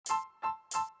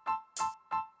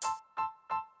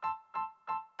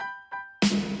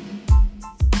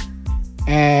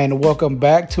And welcome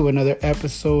back to another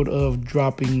episode of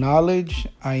Dropping Knowledge.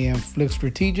 I am Flick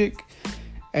Strategic,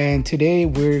 and today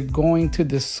we're going to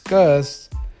discuss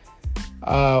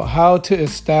how to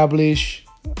establish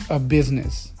a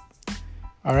business.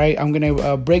 All right, I'm going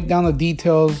to break down the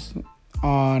details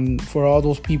for all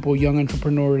those people, young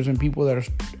entrepreneurs and people that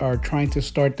are trying to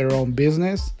start their own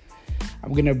business.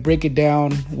 I'm going to break it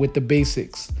down with the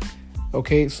basics.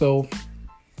 Okay, so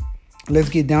let's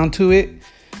get down to it.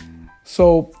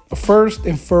 So first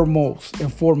and foremost,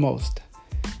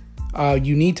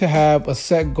 you need to have a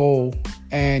set goal,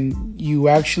 and you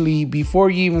actually, before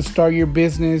you even start your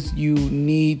business, you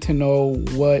need to know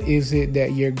what is it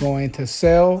that you're going to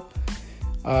sell,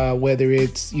 whether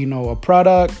it's, a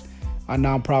product, a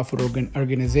nonprofit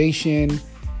organization,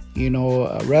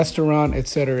 a restaurant,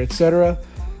 etc., etc.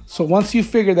 So once you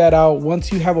figure that out, once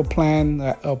you have a planned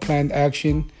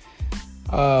action,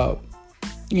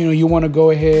 you want to go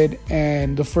ahead,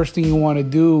 and the first thing you want to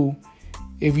do,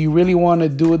 if you really want to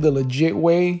do it the legit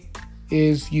way,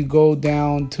 is you go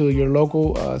down to your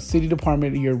local city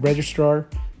department, your registrar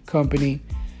company,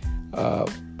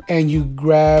 and you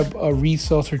grab a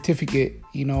resale certificate,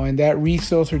 and that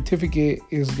resale certificate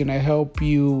is going to help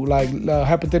you,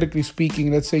 hypothetically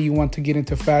speaking, let's say you want to get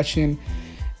into fashion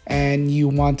and you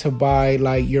want to buy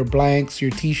like your blanks,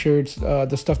 your t-shirts,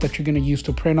 the stuff that you're going to use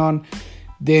to print on.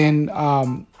 Then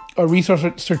a resource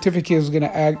certificate is going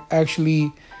to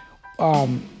actually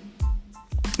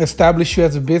establish you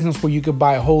as a business where you could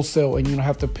buy wholesale and you don't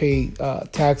have to pay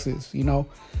taxes. You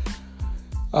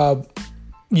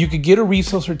could get a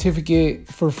resale certificate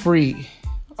for free.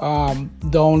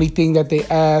 The only thing that they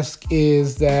ask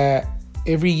is that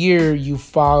every year you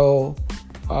file,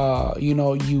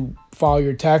 you file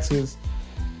your taxes,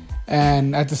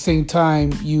 and at the same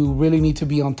time you really need to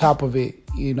be on top of it.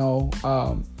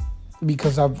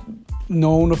 Because I've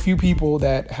known a few people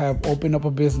that have opened up a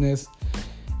business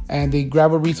and they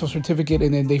grab a resale certificate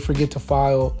and then they forget to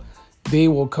file. They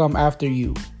will come after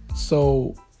you.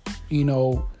 So,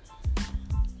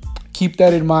 keep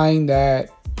that in mind, that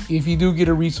if you do get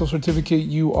a resale certificate,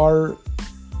 you are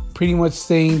pretty much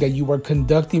saying that you are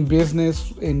conducting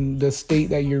business in the state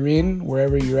that you're in,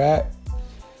 wherever you're at.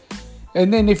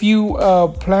 And then if you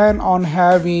plan on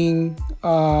having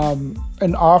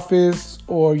an office,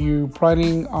 or you're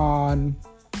planning on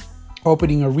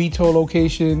opening a retail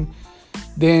location,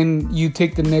 then you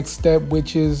take the next step,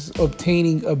 which is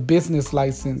obtaining a business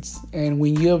license. And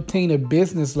when you obtain a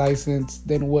business license,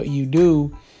 then what you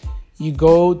do, you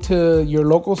go to your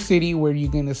local city where you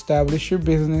can establish your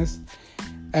business,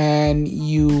 and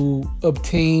you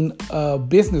obtain a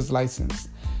business license.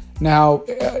 Now,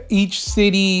 each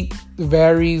city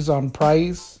varies on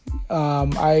price.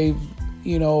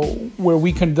 Where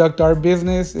we conduct our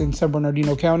business in San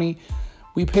Bernardino County,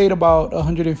 we paid about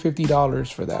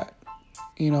 $150 for that,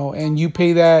 and you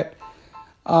pay that,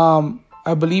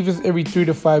 I believe it's every 3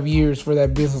 to 5 years for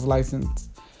that business license.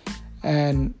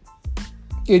 And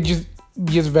it just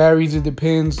varies. It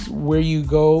depends where you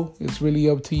go. It's really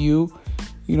up to you,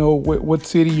 what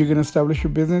city you're going to establish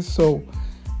your business. So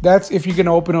that's if you're going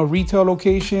to open a retail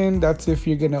location. That's if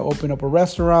you're going to open up a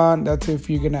restaurant. That's if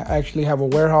you're going to actually have a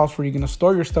warehouse where you're going to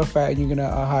store your stuff at, and you're going to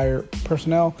hire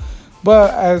personnel.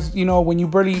 But as when you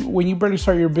barely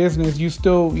start your business, you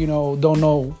still, don't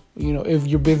know, if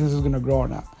your business is going to grow or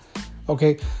not.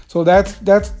 Okay. So that's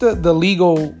the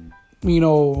legal,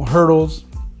 hurdles.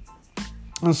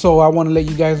 And so I want to let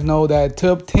you guys know that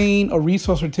to obtain a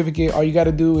resale certificate, all you got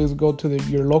to do is go to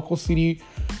your local city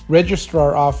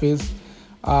registrar office.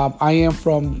 I am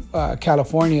from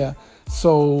California,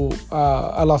 so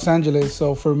Los Angeles.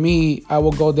 So for me, I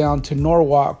will go down to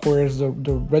Norwalk, where is the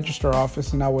registrar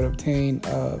office, and I would obtain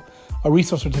a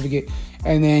resale certificate.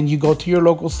 And then you go to your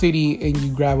local city and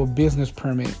you grab a business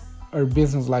permit or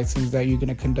business license that you're going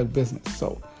to conduct business.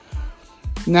 So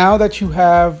now that you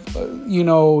have,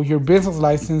 your business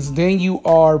license, then you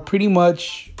are pretty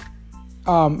much,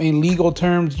 in legal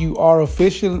terms, you are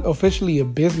officially a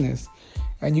business.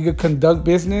 And you can conduct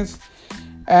business.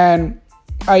 And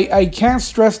I can't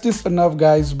stress this enough,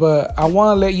 guys, but I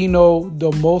want to let you know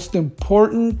the most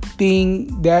important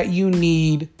thing that you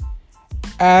need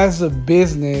as a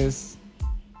business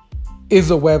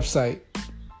is a website.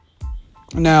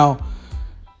 Now,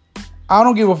 I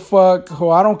don't give a fuck,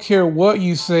 or I don't care what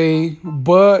you say,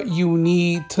 but you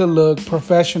need to look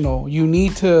professional. You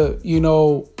need to,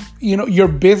 your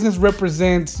business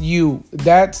represents you.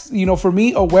 That's, for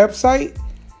me, a website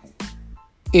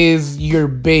is your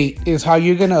bait, is how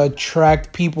you're going to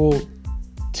attract people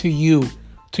to you,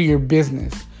 to your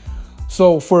business.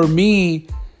 So for me,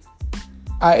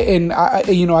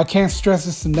 I can't stress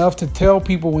this enough to tell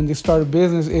people when they start a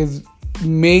business is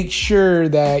make sure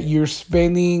that you're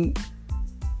spending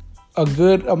a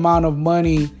good amount of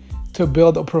money to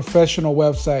build a professional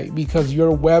website, because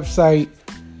your website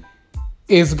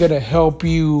is going to help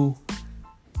you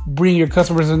bring your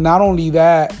customers. And not only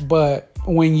that, but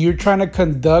when you're trying to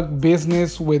conduct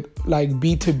business with like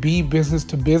B2B, business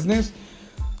to business,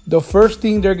 the first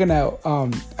thing they're going to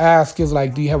ask is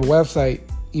like, do you have a website?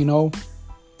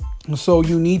 So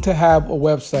you need to have a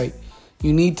website.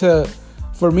 You need to,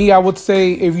 for me, I would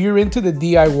say if you're into the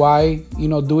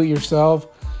DIY, do it yourself,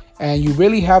 and you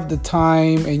really have the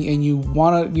time and you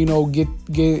want to,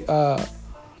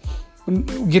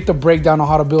 get the breakdown on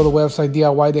how to build a website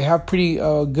DIY. They have pretty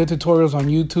good tutorials on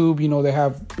YouTube. They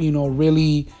have,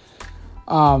 really,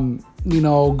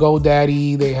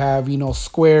 GoDaddy. They have,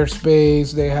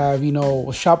 Squarespace. They have,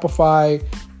 Shopify,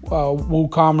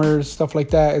 WooCommerce, stuff like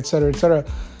that, et cetera, et cetera.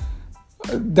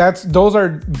 Those are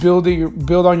build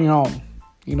on your own,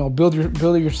 build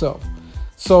it yourself.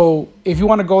 So if you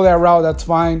want to go that route, that's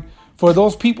fine. For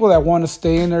those people that want to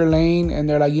stay in their lane and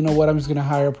they're like, you know what, I'm just going to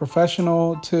hire a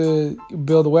professional to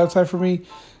build a website for me,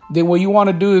 then what you want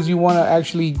to do is you want to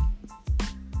actually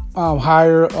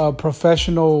hire a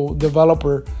professional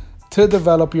developer to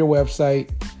develop your website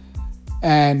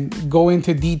and go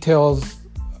into details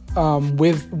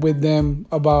with them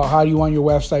about how you want your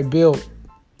website built.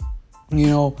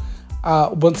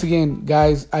 Once again,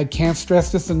 guys, I can't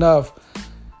stress this enough.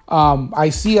 I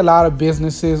see a lot of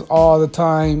businesses all the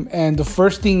time, and the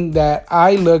first thing that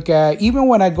I look at, even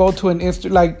when I go to an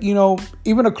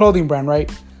even a clothing brand, right?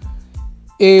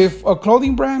 If a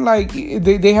clothing brand, like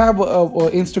they have a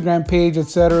Instagram page,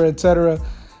 etc.,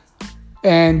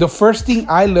 and the first thing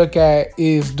I look at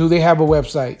is, do they have a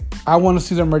website? I want to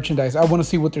see their merchandise. I want to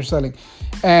see what they're selling,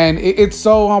 and it's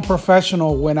so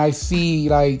unprofessional when I see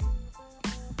like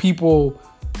people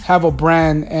have a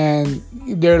brand and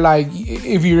they're like,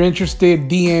 if you're interested,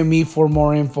 DM me for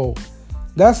more info.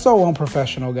 That's so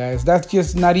unprofessional, guys. That's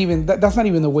just not even, that's not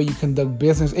even the way you conduct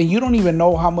business. And you don't even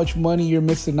know how much money you're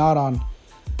missing out on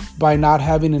by not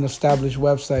having an established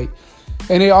website.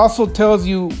 And it also tells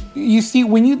you, you see,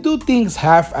 when you do things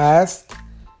half-assed,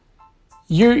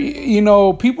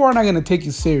 people are not going to take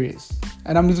you serious.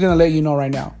 And I'm just going to let you know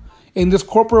right now. In this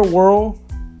corporate world,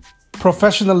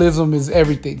 professionalism is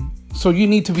everything. So you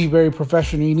need to be very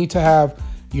professional. You need to have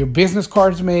your business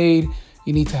cards made.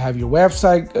 You need to have your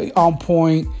website on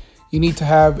point. You need to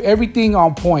have everything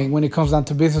on point when it comes down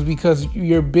to business, because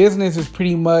your business is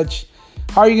pretty much,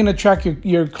 how are you going to track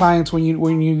your clients when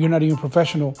you're not even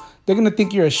professional? They're going to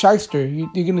think you're a shyster. You're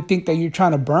going to think that you're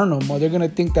trying to burn them, or they're going to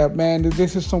think that, man,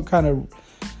 this is some kind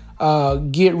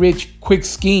of get rich quick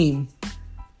scheme.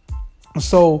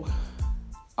 So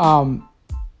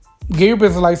get your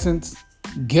business license.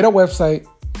 Get a website,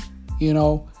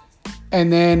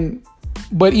 and then,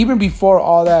 but even before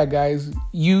all that, guys,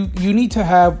 you need to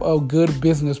have a good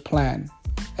business plan.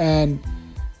 And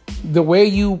the way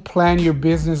you plan your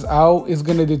business out is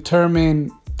going to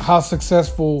determine how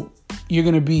successful you're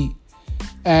going to be.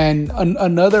 And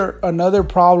another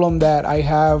problem that I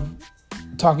have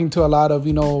talking to a lot of,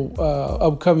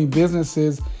 upcoming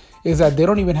businesses is that they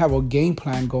don't even have a game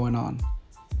plan going on.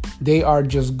 They are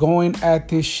just going at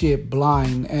this shit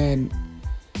blind, and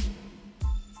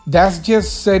that's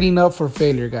just setting up for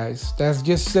failure, guys. That's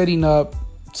just setting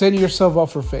yourself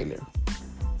up for failure.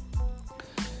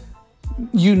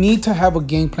 You need to have a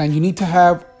game plan. You need to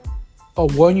have a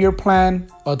 1-year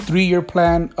plan, a 3-year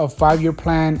plan, a 5-year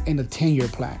plan, and a 10-year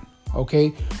plan. Okay?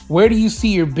 Where do you see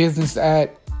your business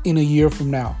at in a year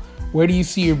from now? Where do you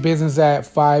see your business at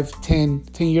 5, 10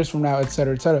 years from now, et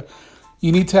cetera, et cetera?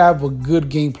 You need to have a good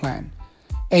game plan,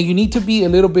 and you need to be a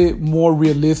little bit more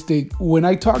realistic. When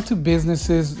I talk to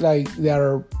businesses like that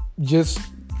are just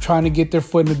trying to get their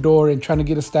foot in the door and trying to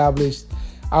get established,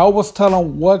 I always tell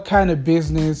them, what kind of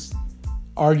business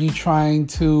are you trying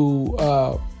to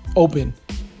open?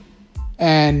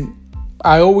 And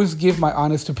I always give my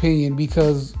honest opinion,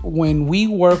 because when we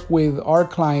work with our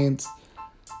clients,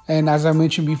 and as I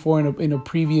mentioned before in a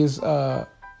previous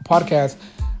podcast,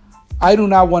 I do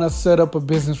not want to set up a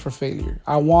business for failure.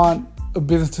 I want a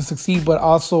business to succeed, but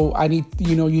also I need,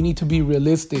 you need to be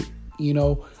realistic. You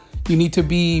need to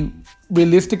be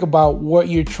realistic about what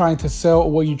you're trying to sell or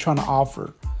what you're trying to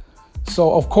offer.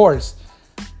 So of course,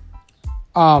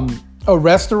 a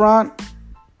restaurant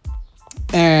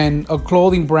and a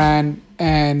clothing brand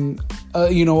and a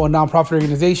nonprofit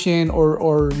organization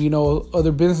or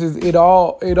other businesses,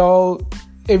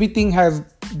 everything has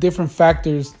different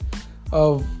factors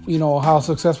of how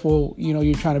successful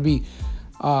you're trying to be.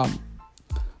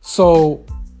 So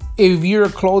if you're a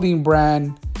clothing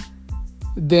brand,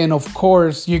 then of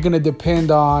course you're gonna depend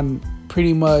on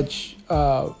pretty much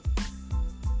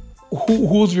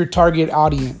who's your target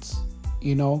audience.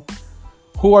 You know,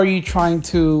 who are you trying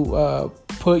to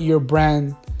put your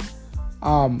brand?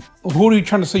 Who are you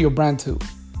trying to sell your brand to?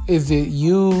 Is it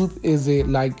youth? Is it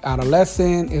like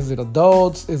adolescent? Is it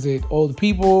adults? Is it old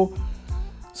people?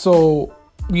 So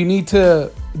you need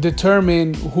to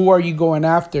determine who are you going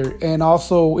after, and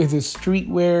also, is it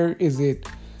streetwear? Is it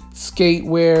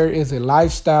skatewear? Is it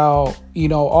lifestyle? You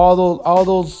know, all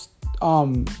those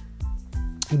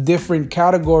different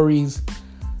categories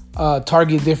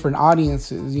target different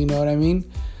audiences. You know what I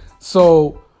mean?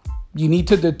 So you need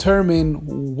to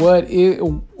determine what is,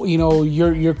 you know,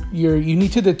 you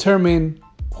need to determine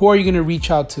who are you going to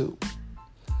reach out to.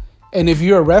 And if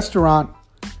you're a restaurant,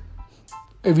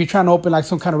 if you're trying to open like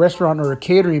some kind of restaurant or a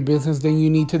catering business, then you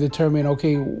need to determine,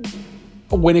 okay,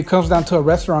 when it comes down to a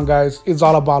restaurant, guys, it's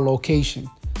all about location.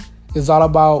 It's all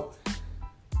about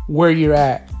where you're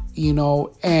at, you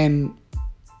know, and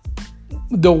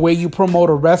the way you promote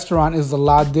a restaurant is a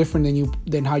lot different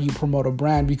than how you promote a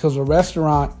brand, because a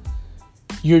restaurant,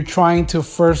 you're trying to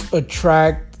first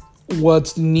attract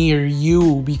what's near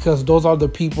you, because those are the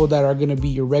people that are going to be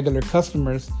your regular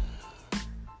customers.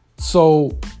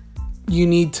 So you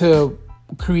need to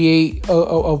create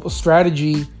a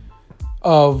strategy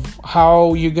of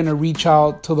how you're going to reach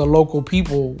out to the local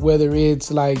people, whether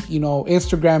it's like, you know,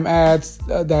 Instagram ads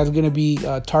that's going to be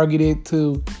targeted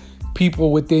to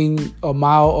people within a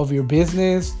mile of your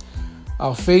business,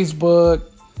 Facebook,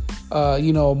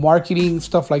 you know, marketing,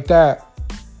 stuff like that.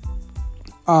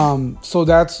 So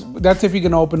that's if you're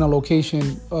going to open a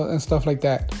location and stuff like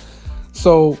that.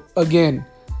 So again,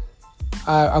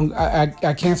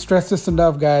 I can't stress this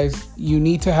enough, guys. You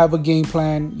need to have a game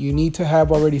plan. You need to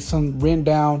have already some written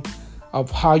down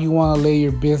of how you want to lay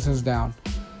your business down.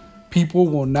 People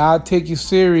will not take you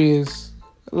serious.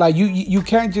 Like you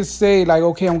can't just say like,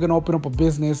 okay, I'm gonna open up a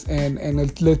business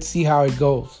and let's see how it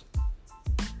goes.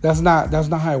 That's not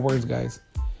how it works, guys.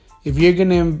 If you're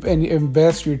gonna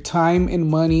invest your time and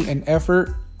money and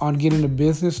effort on getting a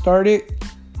business started,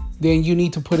 then you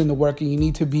need to put in the work and you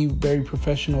need to be very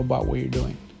professional about what you're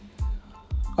doing.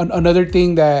 Another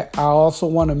thing that I also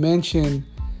want to mention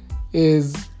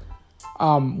is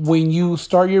when you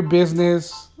start your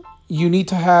business, you need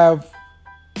to have,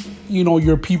 you know,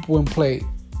 your people in play.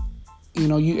 You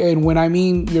know, and when I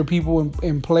mean your people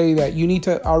in play, that you need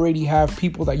to already have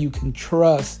people that you can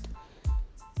trust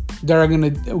that are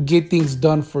going to get things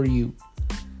done for you.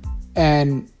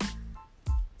 And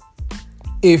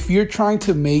if you're trying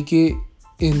to make it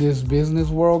in this business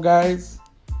world, guys,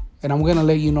 and I'm going to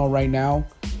let you know right now,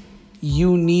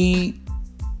 you need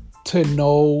to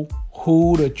know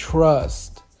who to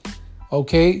trust.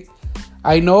 Okay?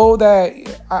 I know that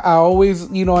I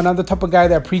always, you know, another type of guy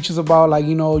that preaches about like,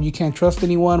 you know, you can't trust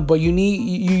anyone, but you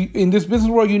in this business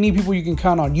world, you need people you can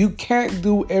count on. You can't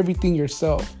do everything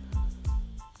yourself.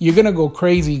 You're going to go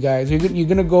crazy, guys. You're going to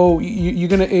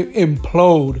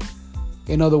implode.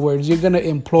 In other words, you're going to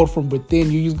implode from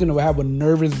within. You're just going to have a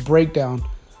nervous breakdown.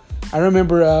 I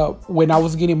remember when I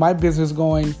was getting my business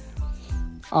going,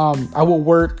 I would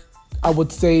work, I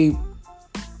would say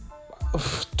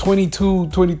 22,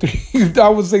 23, I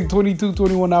would say 22,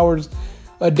 21 hours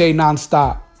a day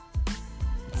nonstop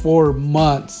for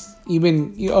months.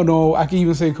 Even, you know, I can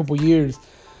even say a couple years,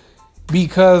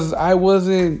 because I was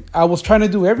trying to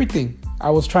do everything.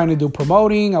 I was trying to do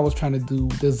promoting. I was trying to do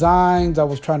designs. I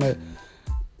was trying to,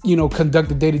 you know, conduct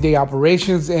the day-to-day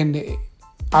operations. And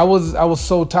I was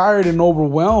so tired and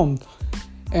overwhelmed.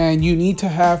 And you need to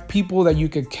have people that you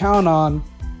can count on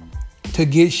to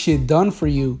get shit done for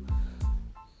you.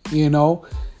 You know,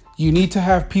 you need to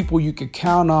have people you can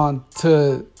count on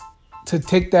to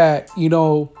take that, you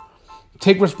know,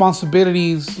 take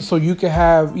responsibilities so you can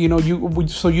have, you know,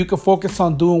 so you can focus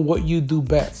on doing what you do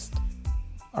best.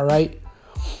 All right.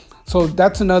 So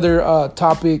that's another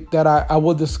topic that I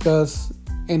will discuss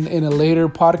in a later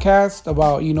podcast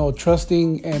about, you know,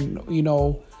 trusting and, you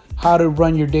know, how to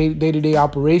run your day-to-day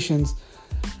operations.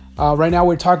 Right now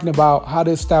we're talking about how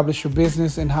to establish your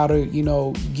business and how to, you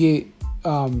know, get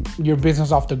your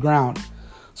business off the ground.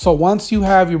 So once you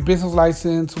have your business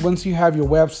license, once you have your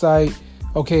website,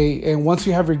 okay, and once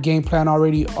you have your game plan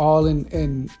already all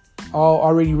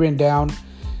already written down,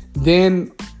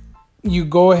 then you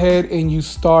go ahead and you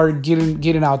start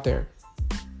getting out there.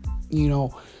 You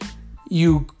know,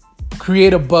 you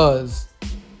create a buzz.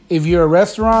 If you're a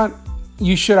restaurant,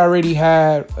 you should already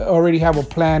have a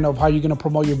plan of how you're going to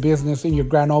promote your business in your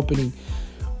grand opening.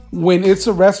 When it's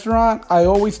a restaurant, I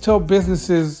always tell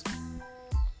businesses,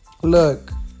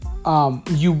 look,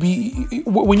 You be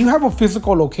when you have a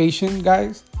physical location,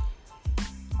 guys,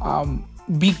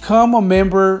 become a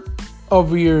member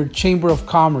of your chamber of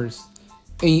commerce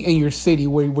in your city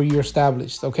where you're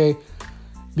established. Okay,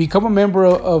 become a member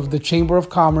of the chamber of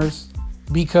commerce,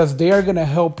 because they are going to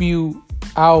help you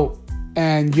out,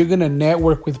 and you're going to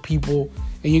network with people,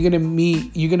 and you're going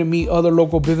to meet other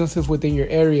local businesses within your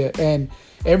area. And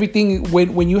everything,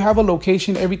 when you have a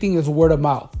location, everything is word of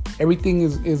mouth. Everything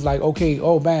is like, okay,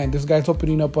 oh man, this guy's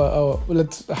opening up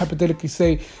let's hypothetically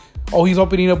say, oh, he's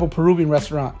opening up a Peruvian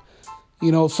restaurant.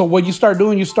 So what you start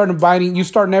doing, you start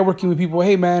networking with people.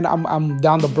 Hey man, I'm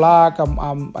down the block.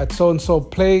 I'm at so and so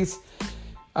place,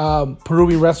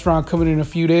 Peruvian restaurant coming in a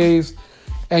few days,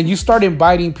 and you start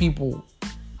inviting people.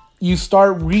 You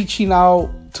start reaching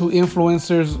out to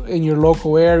influencers in your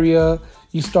local area.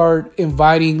 You start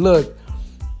inviting.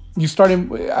 You start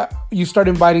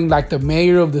inviting like the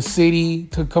mayor of the city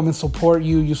to come and support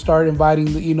you. You start inviting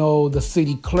the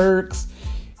city clerks.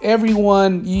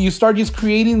 Everyone, you start just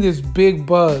creating this big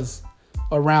buzz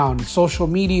around social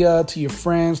media, to your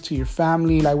friends, to your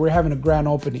family. Like, we're having a grand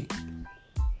opening.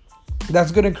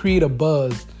 That's going to create a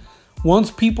buzz. Once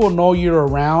people know you're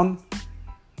around,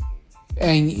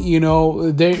 and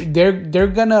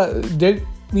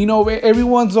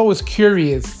everyone's always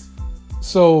curious.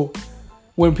 So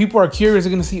when people are curious,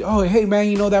 they're going to see, oh, hey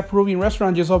man, that Peruvian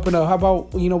restaurant just opened up. How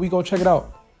about, we go check it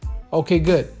out? Okay,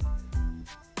 good.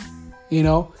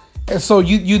 And so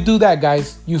you do that,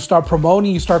 guys. You start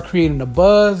promoting, you start creating a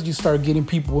buzz, you start getting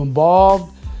people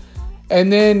involved.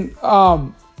 And then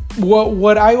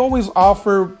what I always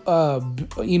offer,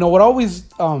 what I always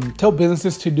tell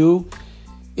businesses to do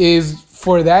is,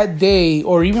 for that day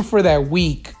or even for that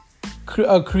week,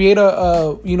 create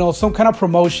a some kind of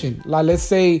promotion. Like, let's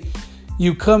say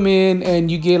you come in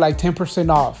and you get like 10%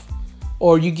 off,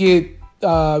 or you get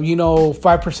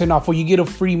 5% off, or you get a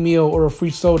free meal or a free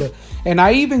soda. And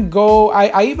I even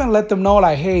let them know,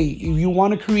 like, hey, if you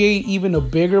want to create even a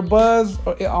bigger buzz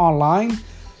online,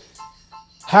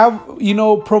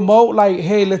 promote, like,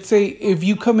 hey, let's say if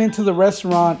you come into the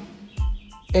restaurant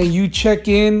and you check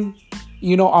in,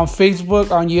 on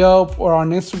Facebook, on Yelp, or on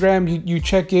Instagram, you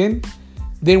check in,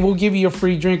 then we'll give you a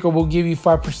free drink, or we'll give you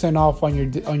 5% off on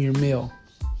your meal.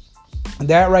 And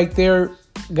that right there,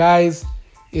 guys,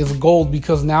 is gold,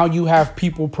 because now you have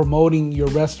people promoting your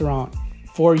restaurant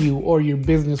for you or your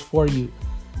business for you.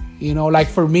 Like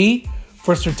for me,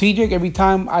 for Strategic, every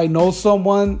time I know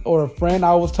someone or a friend, I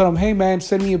always tell them, hey man,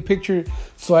 send me a picture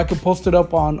so I can post it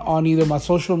up on either my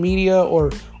social media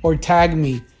or tag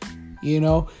me,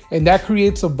 and that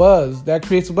creates a buzz.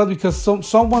 Because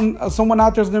someone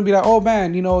out there is going to be like, oh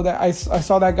man, that I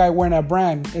saw that guy wearing that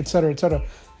brand, etc., etc.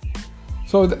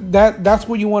 So that's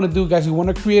what you want to do, guys. You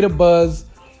want to create a buzz.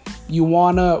 You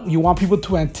want people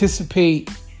to anticipate,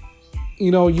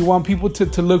 you want people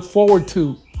to look forward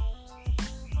to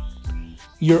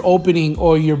your opening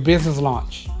or your business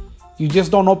launch. You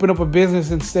just don't open up a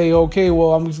business and say, okay,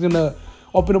 well, I'm just going to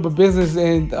open up a business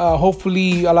and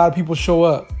hopefully a lot of people show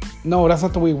up. No, that's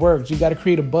not the way it works. You got to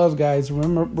create a buzz, guys.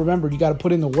 Remember, you got to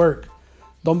put in the work.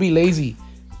 Don't be lazy.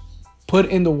 Put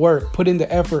in the work. Put in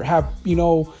the effort. Have,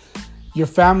 your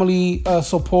family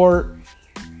support.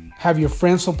 Have your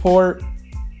friends support.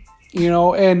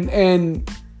 And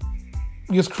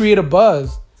just create a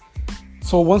buzz.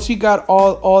 So once you got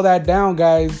all that down,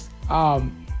 guys,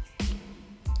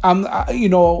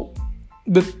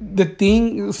 the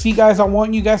thing, see guys, I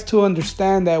want you guys to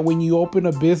understand that when you open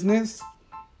a business,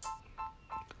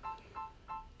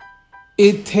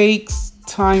 it takes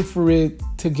time for it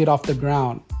to get off the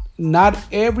ground. Not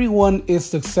everyone is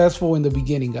successful in the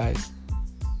beginning, guys.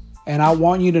 And I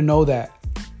want you to know that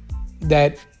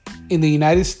in the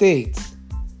United States,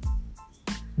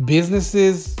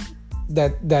 businesses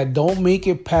that don't make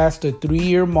it past the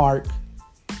 3-year mark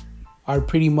are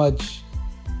pretty much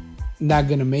not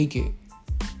going to make it.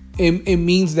 It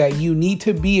means that you need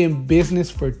to be in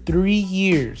business for 3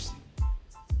 years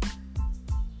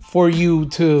for you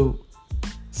to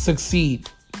succeed.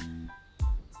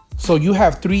 So you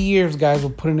have 3 years, guys,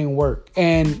 of putting in work.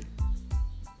 And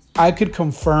I could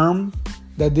confirm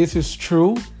that this is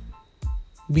true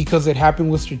because it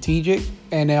happened with Strategic,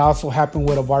 and it also happened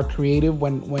with Avar Creative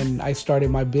when I started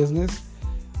my business,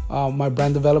 my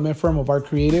brand development firm, Avar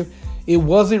Creative. It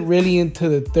wasn't really into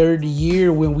the 3rd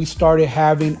year when we started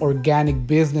having organic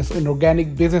business. In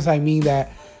organic business, I mean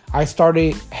that I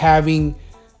started having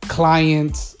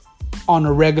clients on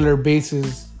a regular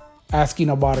basis asking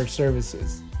about our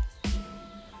services.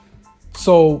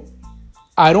 So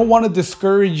I don't want to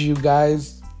discourage you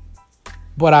guys,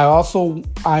 but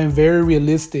I'm very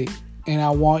realistic. and I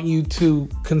want you to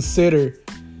consider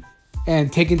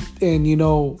and take it,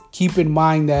 and keep in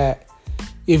mind that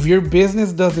if your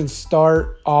business doesn't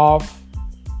start off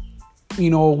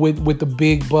with the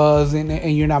big buzz,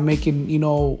 and you're not making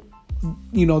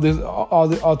there's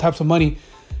all types of money,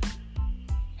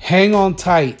 hang on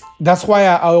tight. That's why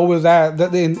I always ask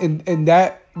that, and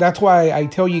that's why I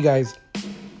tell you guys,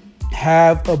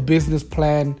 have a business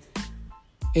plan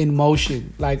in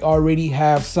motion. Like, already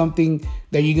have something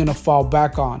that you're gonna fall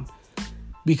back on,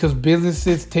 because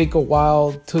businesses take a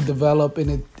while to develop,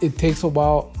 and it takes a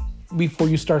while before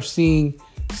you start seeing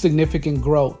significant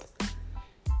growth.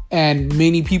 And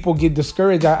many people get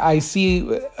discouraged. I see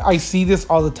this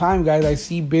all the time, guys. I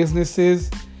see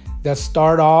businesses that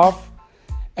start off,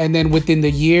 and then within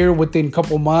the year, within a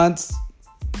couple months,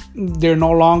 they're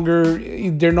no longer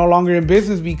in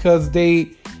business because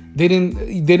they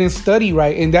didn't study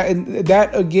right. And that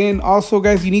again, also,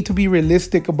 guys, you need to be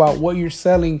realistic about what you're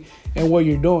selling and what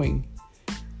you're doing.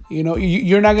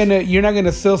 You're not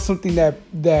gonna sell something that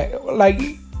like,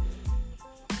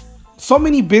 so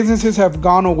many businesses have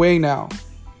gone away now.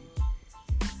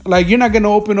 Like, you're not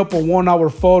gonna open up a 1-hour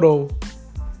photo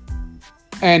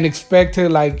and expect to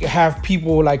like have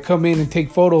people like come in and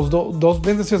take photos. Those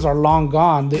businesses are long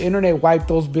gone. The internet wiped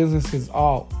those businesses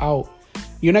all out.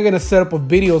 You're not gonna set up a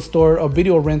video store, a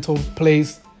video rental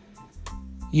place.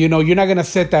 You're not gonna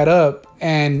set that up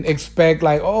and expect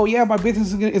like, oh yeah, my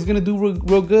business is gonna do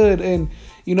real good. And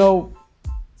there's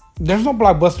no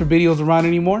Blockbuster videos around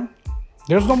anymore.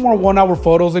 There's no more 1-hour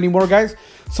photos anymore, guys.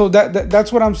 So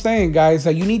that's what I'm saying, guys.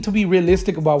 That you need to be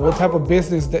realistic about what type of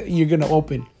business that you're gonna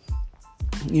open.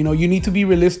 You need to be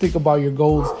realistic about your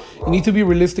goals. You need to be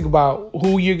realistic about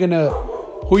who you're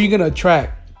gonna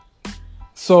attract.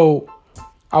 So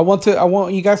I want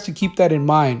you guys to keep that in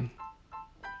mind.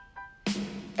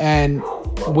 And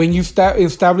when you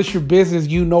establish your business,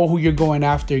 you know who you're going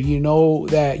after. You know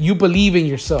that you believe in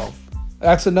yourself.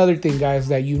 That's another thing, guys,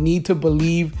 that you need to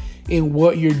believe in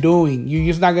what you're doing. You're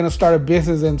just not going to start a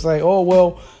business and say, oh,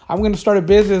 well, I'm going to start a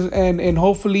business and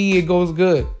hopefully it goes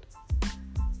good.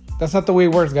 That's not the way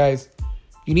it works, guys.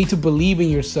 You need to believe in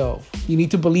yourself. You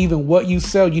need to believe in what you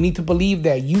sell. You need to believe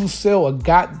that you sell a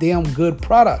goddamn good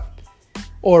product,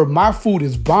 or my food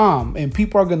is bomb and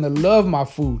people are going to love my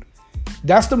food.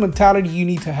 That's the mentality you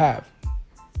need to have.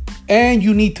 And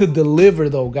you need to deliver,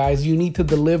 though, guys. You need to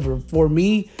deliver. For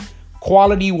me,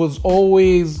 quality was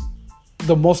always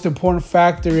the most important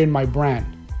factor in my brand,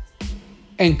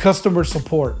 and customer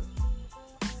support.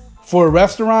 For a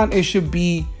restaurant, it should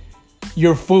be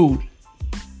your food,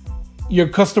 your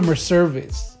customer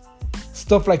service,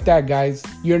 stuff like that, guys.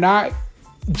 You're not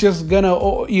just gonna,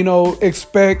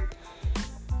 expect,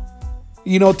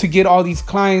 to get all these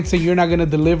clients and you're not gonna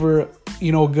deliver,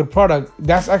 a good product.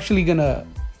 That's actually gonna,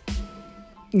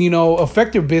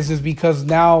 affect your business, because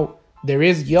now there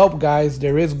is Yelp, guys.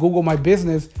 There is Google My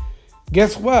Business.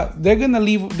 Guess what? They're gonna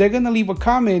leave a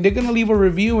comment. They're gonna leave a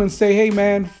review and say, "Hey,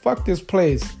 man, fuck this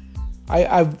place.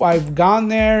 I've gone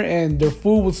there and their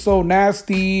food was so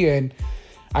nasty, and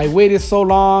I waited so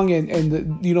long, and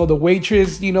the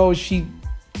waitress, she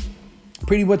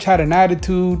pretty much had an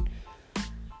attitude."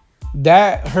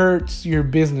 That hurts your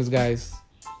business, guys.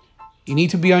 You need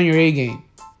to be on your A game.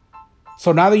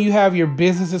 So now that you have your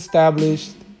business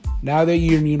established, now that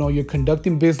you're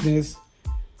conducting business,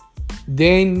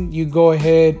 then you go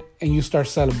ahead and you start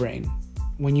celebrating.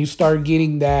 When you start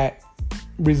getting that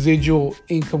residual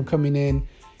income coming in,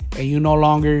 and you no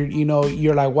longer,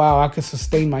 you're like, wow, I could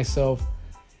sustain myself.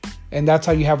 And that's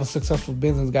how you have a successful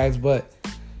business, guys. But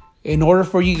in order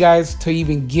for you guys to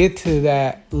even get to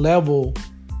that level,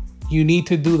 you need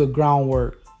to do the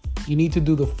groundwork. You need to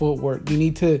do the footwork. You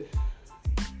need to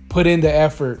put in the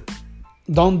effort.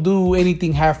 Don't do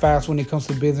anything half-assed when it comes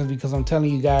to business, because I'm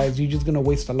telling you guys, you're just going to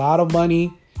waste a lot of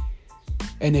money.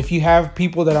 And if you have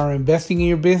people that are investing in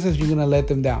your business, you're going to let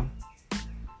them down.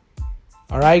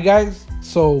 All right, guys?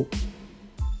 So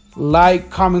like,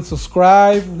 comment,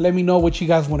 subscribe. Let me know what you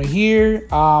guys want to hear.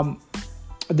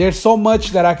 There's so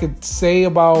much that I could say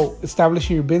about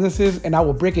establishing your businesses, and I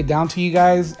will break it down to you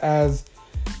guys as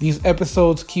these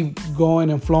episodes keep going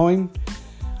and flowing.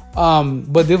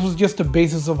 But this was just the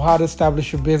basis of how to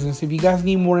establish your business. If you guys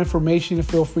need more information,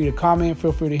 feel free to comment.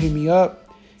 Feel free to hit me up.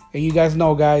 And you guys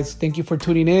know, guys, thank you for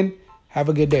tuning in. Have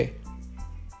a good day.